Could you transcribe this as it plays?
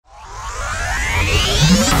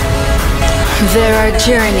There are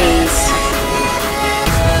journeys,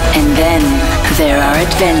 and then there are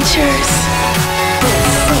adventures.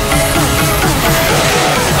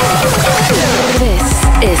 This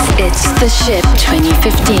is It's the Ship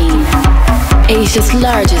 2015, Asia's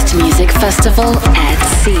largest music festival at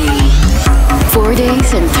sea. 4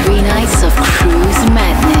 days and 3 nights of cruise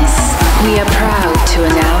madness. We are proud to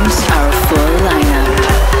announce our full lineup,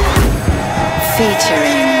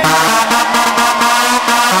 featuring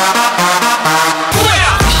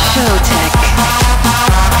Showtek,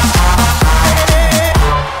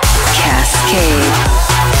 Kaskade,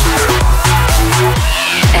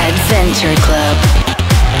 Adventure Club,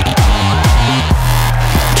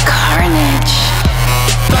 Carnage,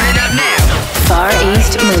 Far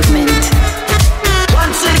East Movement,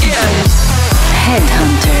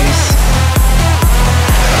 Hunterz,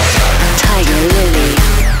 Tigerlily,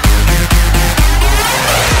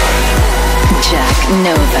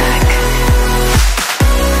 Novak,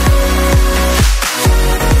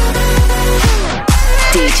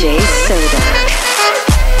 DJ Soda,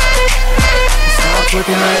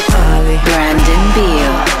 Brandon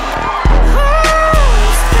Beal,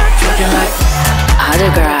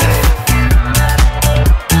 Autograf,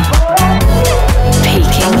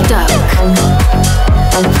 Peking Duk,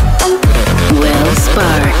 Will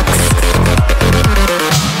Sparks,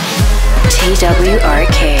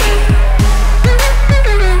 TWRK.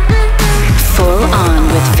 Full on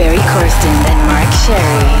with Ferry Corsten and Mark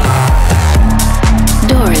Sherry,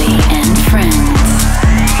 Dorley and Friends.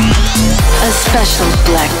 A special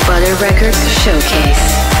Black Butter Records showcase.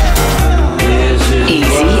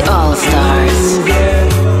 Easy All-Stars.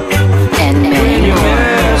 And many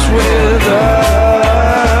more.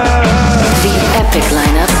 The epic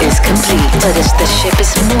lineup is complete, but the ship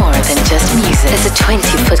is more than just music. It's a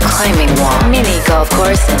 20-foot climbing wall, mini golf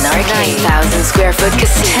course and arcade, 9,000 square foot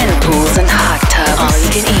casino, 10 pools and hot tubs, all you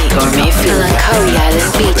can eat gourmet food, a Langkawi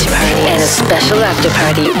Island beach party, and a special after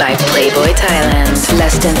party by Playboy Thailand.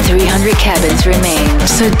 Less than 300 cabins remain,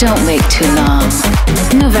 so don't wait too long.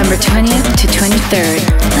 November 20th to 23rd,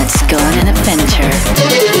 let's go on an adventure.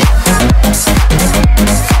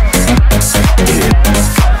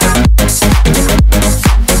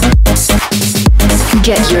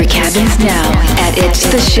 Get your cabins now at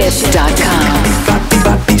itstheship.com.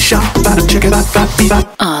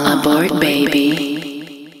 All aboard, baby.